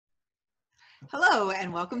Hello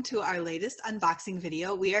and welcome to our latest unboxing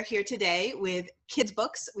video. We are here today with kids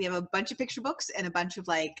books. We have a bunch of picture books and a bunch of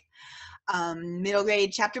middle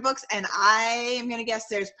grade chapter books, and I am gonna guess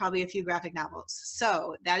there's probably a few graphic novels.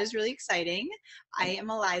 So that is really exciting. I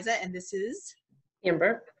am Eliza and this is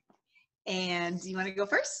Amber. And you want to go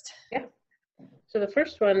first? Yeah. So the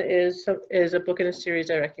first one is a book in a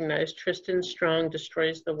series I recognize, Tristan Strong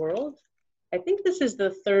Destroys the World. I think this is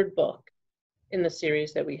the third book in the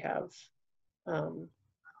series that we have.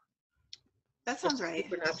 That sounds right.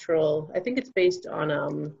 Supernatural. I think it's based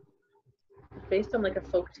on like a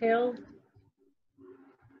folk tale.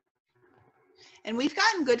 And we've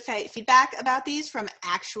gotten good feedback about these from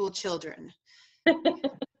actual children.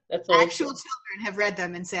 That's actual children have read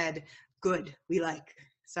them and said, good, we like.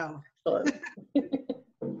 So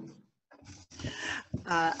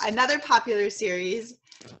another popular series,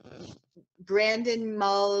 Brandon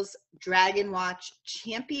Mull's Dragon Watch,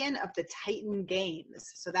 Champion of the Titan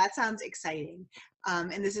Games. So that sounds exciting.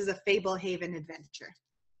 And this is a Fable Haven adventure.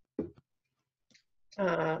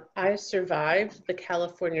 I Survived the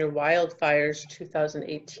California Wildfires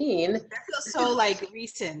 2018. That feels so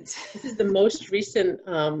recent. This is the most recent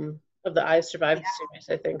of the I Survived series,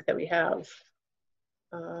 I think, that we have.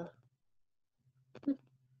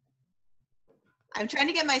 I'm trying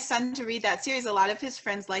to get my son to read that series. A lot of his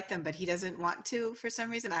friends like them, but he doesn't want to for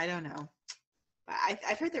some reason. I don't know. But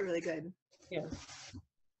I've heard they're really good. Yeah.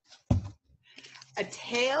 A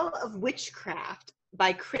Tale of Witchcraft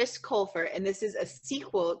by Chris Colfer, and this is a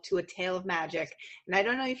sequel to A Tale of Magic. And I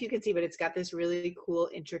don't know if you can see, but it's got this really cool,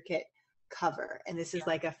 intricate cover, and this is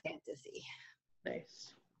like a fantasy.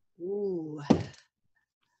 Nice. Ooh.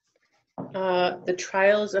 The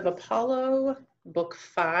Trials of Apollo, Book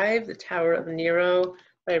 5, The Tower of Nero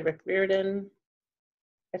by Rick Riordan.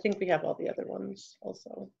 I think we have all the other ones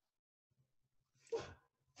also.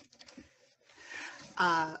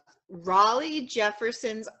 Rowley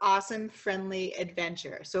Jefferson's Awesome Friendly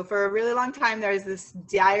Adventure. So for a really long time, there was this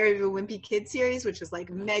Diary of a Wimpy Kid series, which was like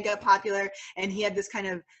mega popular. And he had this kind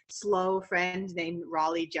of slow friend named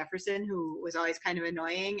Rowley Jefferson, who was always kind of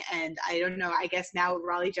annoying. And I don't know, I guess now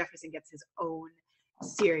Rowley Jefferson gets his own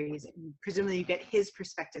series, and presumably you get his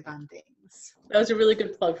perspective on things. That was a really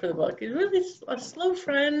good plug for the book. He's really a slow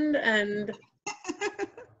friend, and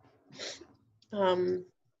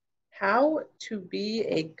How to Be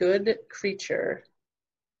a Good Creature,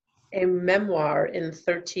 a memoir in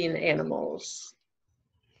 13 animals.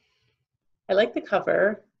 I like the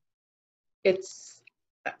cover.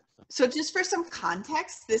 So just for some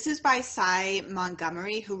context, this is by Cy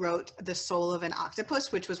Montgomery, who wrote The Soul of an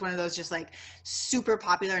Octopus, which was one of those just like super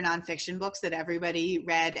popular nonfiction books that everybody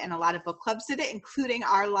read, and a lot of book clubs did it, including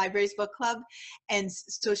our library's book club. And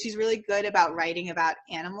so she's really good about writing about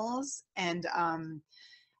animals. And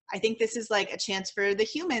I think this is like a chance for the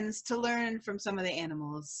humans to learn from some of the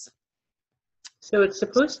animals. So it's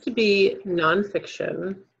supposed to be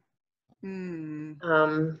nonfiction.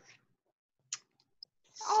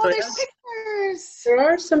 Oh, there's pictures. There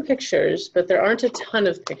are some pictures, but there aren't a ton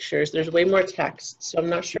of pictures. There's way more text, so I'm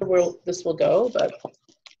not sure where this will go, but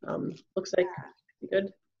looks like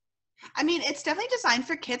good. I mean, it's definitely designed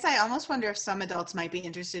for kids. I almost wonder if some adults might be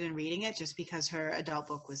interested in reading it just because her adult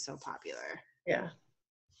book was so popular. Yeah.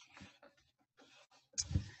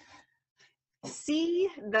 See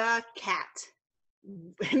the cat.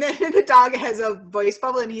 And then the dog has a voice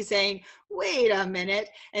bubble and he's saying, wait a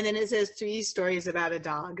minute. And then it says 3 stories about a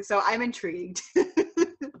dog. So I'm intrigued.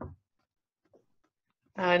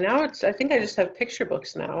 Now I think I just have picture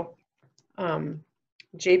books now.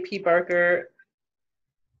 J.P. Barker.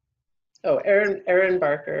 Oh, Erin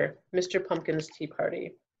Barker, Mr. Pumpkin's Tea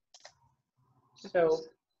Party. So.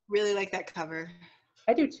 Really like that cover.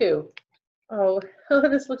 I do too. Oh,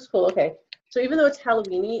 this looks cool. Okay. So even though it's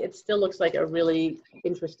Halloween-y, it still looks like a really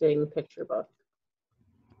interesting picture book.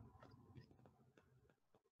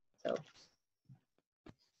 So.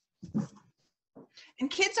 And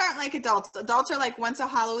kids aren't like adults. Adults are like, once a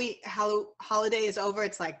holiday is over,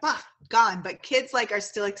 it's like, bah, gone. But kids are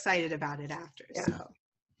still excited about it after. Yeah. So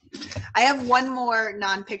I have one more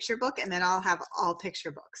non-picture book, and then I'll have all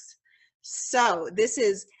picture books. So this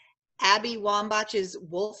is Abby Wambach's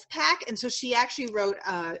Wolf Pack. And so she actually wrote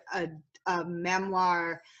a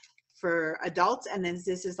memoir for adults, and then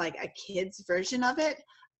this is like a kid's version of it,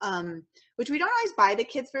 which we don't always buy the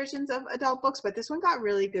kids versions of adult books, but this one got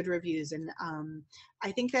really good reviews, and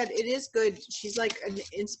I think that it is good. She's like an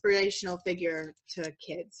inspirational figure to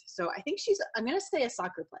kids, so I think I'm gonna say a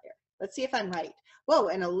soccer player. Let's see if I'm right. Whoa,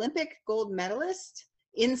 an Olympic gold medalist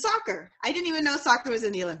in soccer. I didn't even know soccer was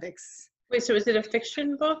in the Olympics. Wait, so is it a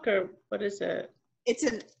fiction book or what is it? It's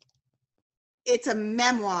an It's a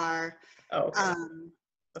memoir. Oh, okay.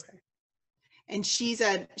 Okay. And she's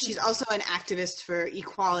also an activist for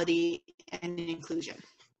equality and inclusion.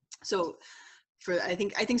 So I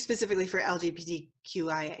think specifically for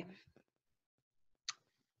LGBTQIA.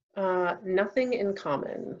 Nothing in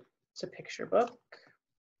Common. It's a picture book.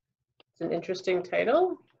 It's an interesting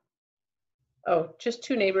title. Oh, just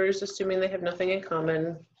two neighbors assuming they have nothing in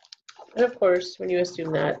common. And of course, when you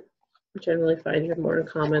assume that, you generally find you have more in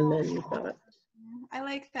common than you thought. I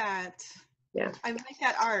like that. Yeah. I like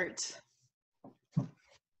that art.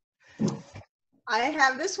 I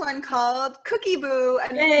have this one called Cookie Boo,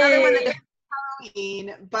 another one that doesn't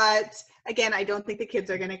Halloween, but again, I don't think the kids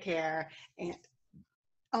are gonna care. And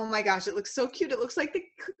oh my gosh, it looks so cute. It looks like the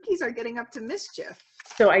cookies are getting up to mischief.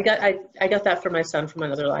 So I got that for my son from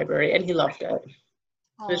another library, and he loved it.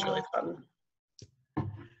 It was really fun.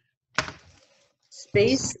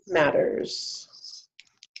 Space Matters.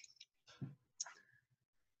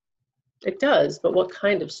 It does, but what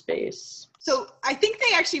kind of space? So I think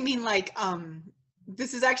they actually mean like,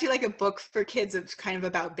 this is actually like a book for kids. It's kind of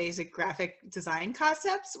about basic graphic design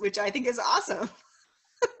concepts, which I think is awesome.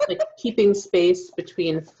 Like keeping space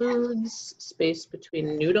between foods, space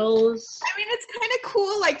between noodles. I mean, it's kind of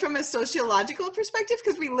cool, like from a sociological perspective,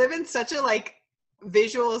 because we live in such a like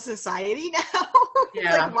visual society now.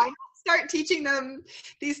 Yeah. Like, why not start teaching them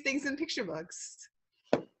these things in picture books?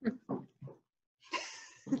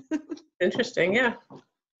 Interesting, yeah.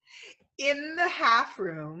 In the half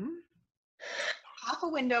room, half a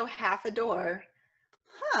window, half a door.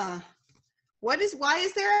 Huh. Why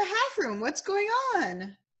is there a half room? What's going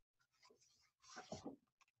on?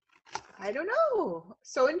 I don't know.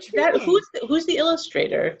 So intriguing. Who's the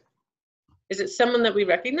illustrator? Is it someone that we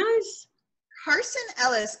recognize? Carson,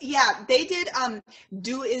 Ellis. Yeah, they did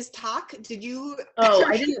Do Is Talk. Did you? Oh,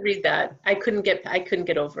 I didn't read that. I couldn't get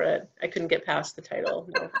over it. I couldn't get past the title.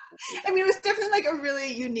 No. I mean, it was definitely like a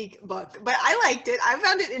really unique book, but I liked it. I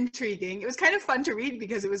found it intriguing. It was kind of fun to read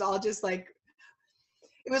because it was all just like,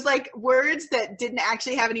 it was like words that didn't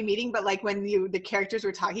actually have any meaning, but like when the characters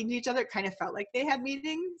were talking to each other, it kind of felt like they had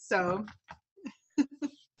meaning. So.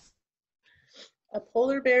 A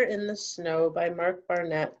Polar Bear in the Snow by Mark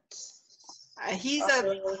Barnett. We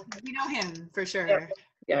know him for sure.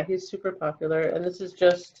 Yeah, he's super popular. And this is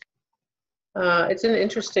just, it's an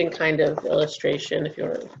interesting kind of illustration, if you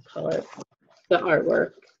want to call it. The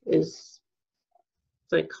artwork is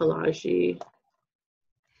like collage-y.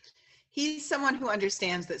 He's someone who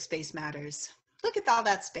understands that space matters. Look at all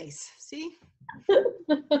that space, see?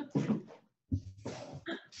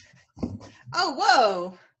 Oh,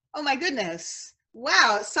 whoa. Oh my goodness.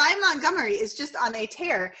 Wow, Cy Montgomery is just on a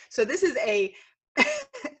tear. So this is a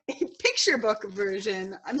picture book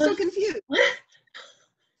version. I'm so confused.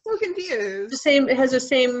 So confused. It has the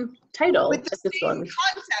same title with the as this same one.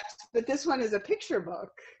 concept, but this one is a picture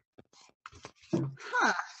book.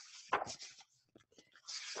 Huh.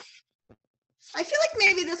 I feel like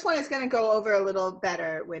maybe this one is going to go over a little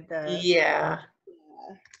better with the. Yeah.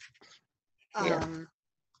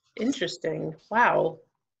 Interesting. Wow.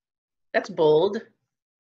 That's bold.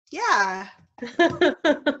 Yeah.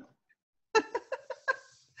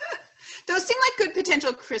 Those seem like good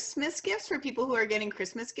potential Christmas gifts for people who are getting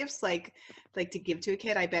Christmas gifts, like to give to a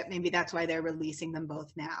kid. I bet maybe that's why they're releasing them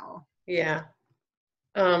both now. Yeah.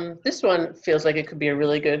 This one feels like it could be a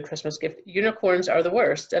really good Christmas gift. Unicorns are the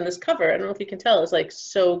worst. And this cover, I don't know if you can tell, is like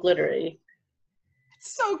so glittery.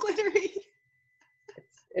 It's so glittery.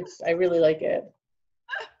 I really like it.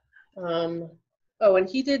 Oh, and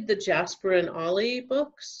he did the Jasper and Ollie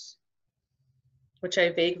books, which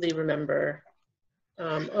I vaguely remember.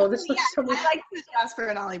 This looks so much. I like the Jasper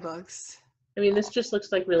and Ollie books. I mean, this just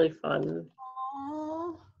looks like really fun.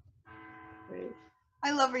 Aww. Right.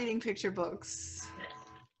 I love reading picture books.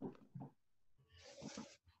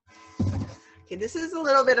 Okay, this is a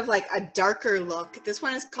little bit of like a darker look. This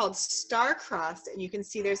one is called Star-Crossed, and you can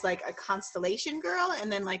see there's like a constellation girl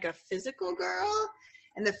and then like a physical girl.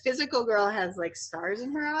 And the physical girl has like stars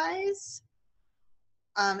in her eyes.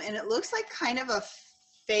 And it looks like kind of a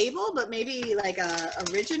fable, but maybe like a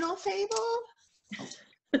original fable.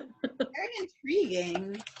 Very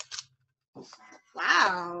intriguing.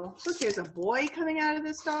 Wow. Look, there's a boy coming out of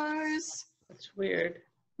the stars. That's weird.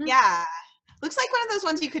 Yeah. Looks like one of those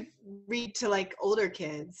ones you could read to like older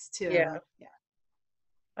kids too. Yeah.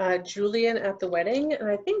 Julian at the Wedding. And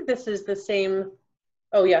I think this is the same.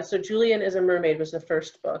 Oh yeah, so Julian is a Mermaid was the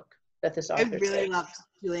first book that this author I really did. loved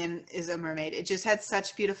Julian is a Mermaid. It just had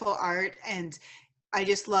such beautiful art, and I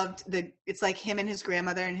just loved it's like him and his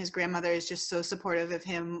grandmother is just so supportive of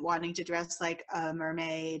him wanting to dress like a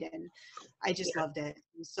mermaid, and I just loved it.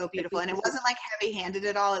 It was so beautiful, and it wasn't like heavy-handed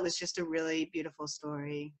at all. It was just a really beautiful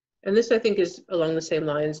story. And this, I think, is along the same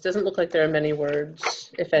lines. Doesn't look like there are many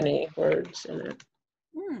words, if any, words in it.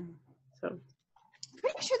 So,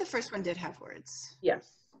 pretty sure the first one did have words. Yes.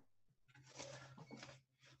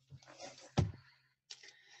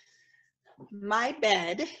 My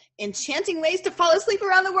Bed, Enchanting Ways to Fall Asleep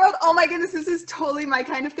Around the World. Oh my goodness, this is totally my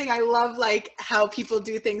kind of thing. I love like how people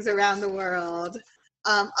do things around the world.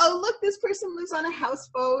 Oh, look, this person lives on a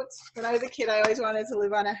houseboat. When I was a kid, I always wanted to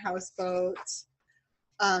live on a houseboat.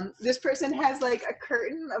 This person has like a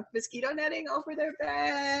curtain of mosquito netting over their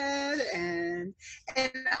bed, and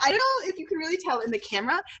I don't know if you can really tell in the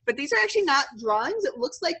camera, but these are actually not drawings. It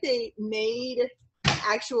looks like they made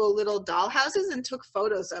actual little doll houses and took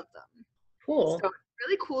photos of them. Cool. So it's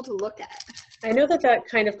really cool to look at. I know that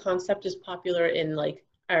kind of concept is popular in like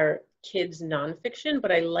our kids nonfiction,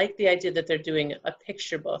 but I like the idea that they're doing a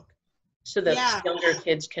picture book so that younger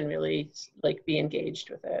kids can really like be engaged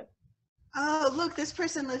with it. Oh, look, this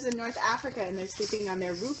person lives in North Africa and they're sleeping on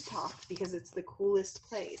their rooftop because it's the coolest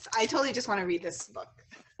place. I totally just want to read this book.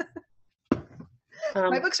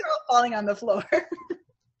 My books are all falling on the floor.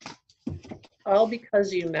 All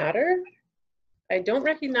Because You Matter. I don't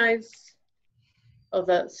recognize.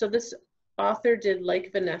 So this author did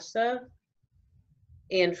Like Vanessa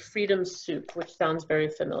and Freedom Soup, which sounds very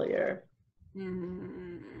familiar.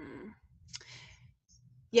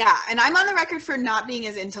 Yeah, and I'm on the record for not being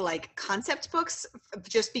as into like concept books,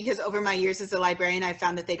 just because over my years as a librarian, I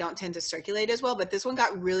found that they don't tend to circulate as well. But this one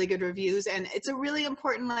got really good reviews, and it's a really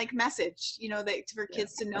important like message, you know, that for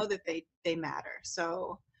kids to know that they matter.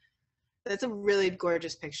 So that's a really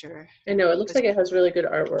gorgeous picture. I know, it looks like it has really good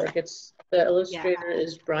artwork. The illustrator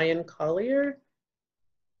is Brian Collier,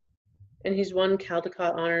 and he's won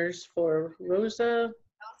Caldecott Honors for Rosa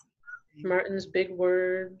Martin's Big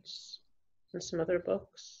Words and some other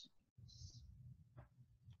books.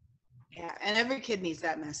 Yeah, and every kid needs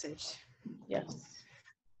that message. Yes.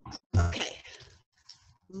 Okay.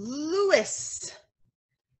 Lewis.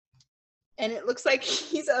 And it looks like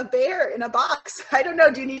he's a bear in a box. I don't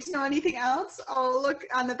know. Do you need to know anything else? Oh, look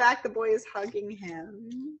on the back. The boy is hugging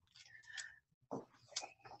him.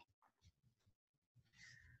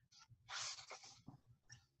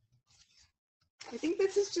 I think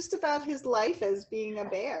this is just about his life as being a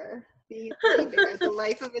bear. Being a bear, the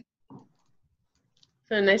life of it.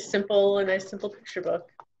 A nice simple picture book.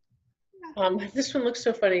 This one looks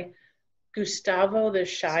so funny. Gustavo the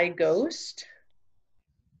Shy Ghost.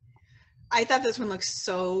 I thought this one looked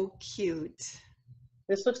so cute.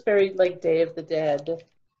 This looks very like Day of the Dead.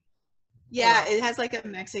 Yeah, it has like a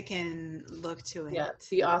Mexican look to it. Yeah,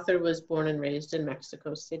 the author was born and raised in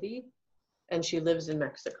Mexico City, and she lives in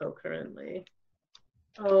Mexico currently.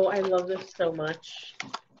 Oh, I love this so much.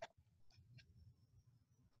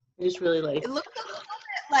 I just really like. It looked a little bit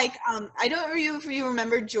like I don't know if you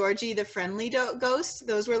remember Georgie the Friendly Ghost.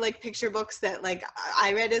 Those were like picture books that like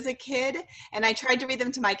I read as a kid, and I tried to read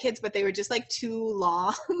them to my kids, but they were just like too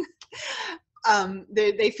long.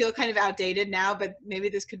 They feel kind of outdated now, but maybe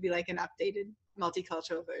this could be like an updated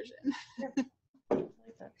multicultural version. Yeah.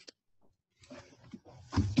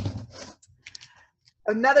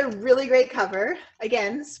 Another really great cover.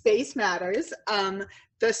 Again, Space Matters.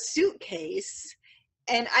 The suitcase.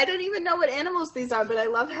 And I don't even know what animals these are, but I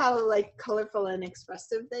love how like colorful and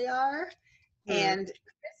expressive they are. And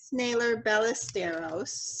Chris Naylor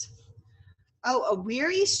Ballesteros. Oh, a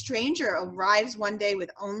weary stranger arrives one day with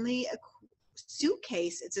only a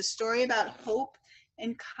suitcase. It's a story about hope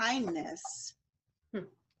and kindness.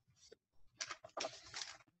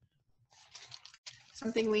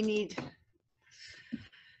 Something we need.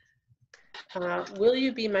 Will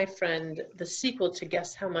You Be My Friend, the sequel to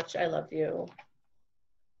Guess How Much I Love You.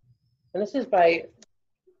 And this is by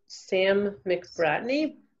Sam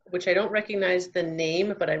McBratney, which I don't recognize the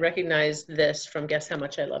name, but I recognize this from Guess How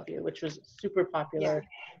Much I Love You, which was super popular.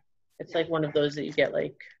 Yeah. It's like one of those that you get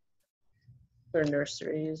like for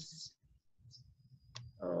nurseries.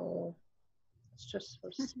 Oh, it's just so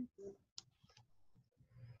sweet.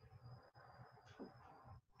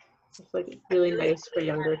 It's like really nice for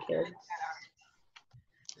younger kids.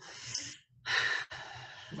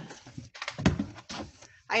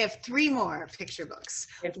 I have 3 more picture books.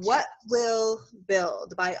 What Will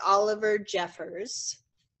Build by Oliver Jeffers.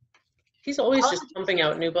 He's always just pumping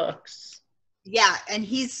out new books. Yeah, and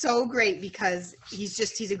he's so great because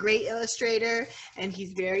he's a great illustrator and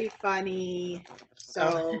he's very funny.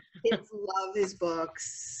 So kids love his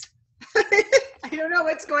books. I don't know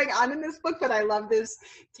what's going on in this book, but I love this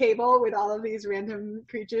table with all of these random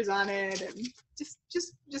creatures on it, and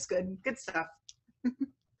just good stuff.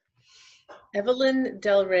 Evelyn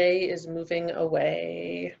Del Rey is moving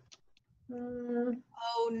away.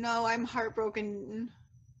 Oh no, I'm heartbroken.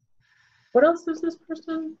 What else is this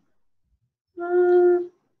person?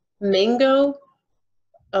 Mango,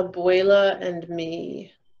 Abuela, and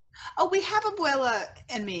me. Oh, we have Abuela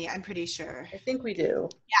and me, I'm pretty sure. I think we do.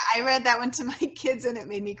 Yeah, I read that one to my kids and it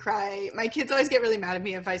made me cry. My kids always get really mad at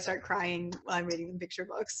me if I start crying while I'm reading them picture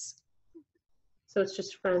books. So it's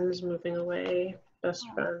just friends moving away, best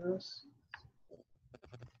friends.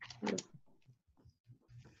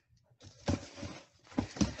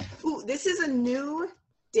 Ooh, this is a new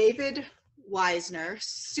David Wisner,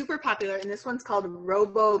 super popular, and this one's called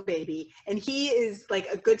Robo Baby, and he is like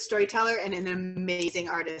a good storyteller and an amazing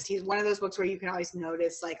artist. He's one of those books where you can always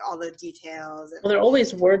notice like all the details. Well, they're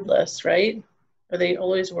always wordless, right? Are they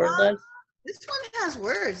always wordless? This one has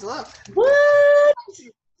words, look. What?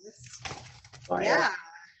 Yeah.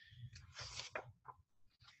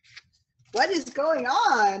 What is going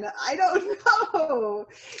on? I don't know.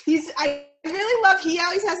 I really love, he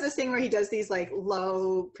always has this thing where he does these like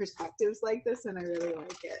low perspectives like this, and I really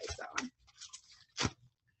like it. So.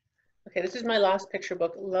 Okay, this is my last picture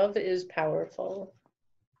book. Love is Powerful.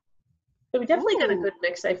 So we definitely got a good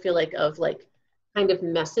mix, I feel like, of like kind of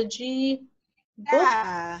messagey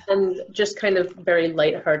books and just kind of very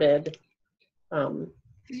lighthearted. You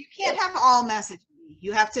can't have all messagey.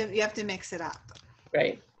 You have to mix it up.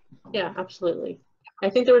 Right. Yeah, absolutely. I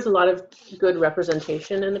think there was a lot of good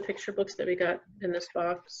representation in the picture books that we got in this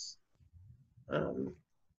box,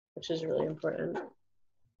 which is really important.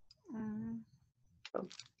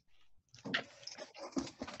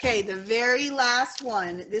 Okay, the very last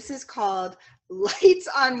one. This is called Lights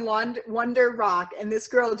on Wonder Rock, and this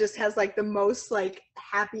girl just has like the most like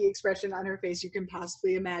happy expression on her face you can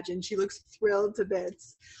possibly imagine. She looks thrilled to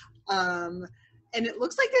bits, and it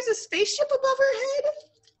looks like there's a spaceship above her head.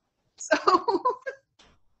 So,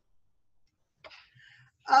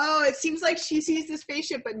 oh, it seems like she sees the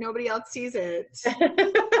spaceship, but nobody else sees it.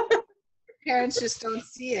 Parents just don't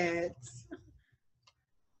see it.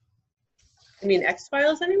 I mean,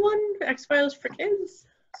 X-Files, anyone? X-Files for kids?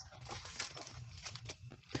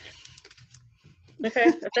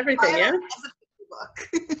 Okay, that's everything, yeah?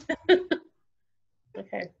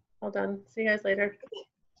 Okay, all done. See you guys later.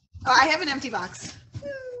 Oh, I have an empty box.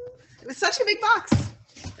 It was such a big box.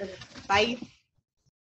 Bye.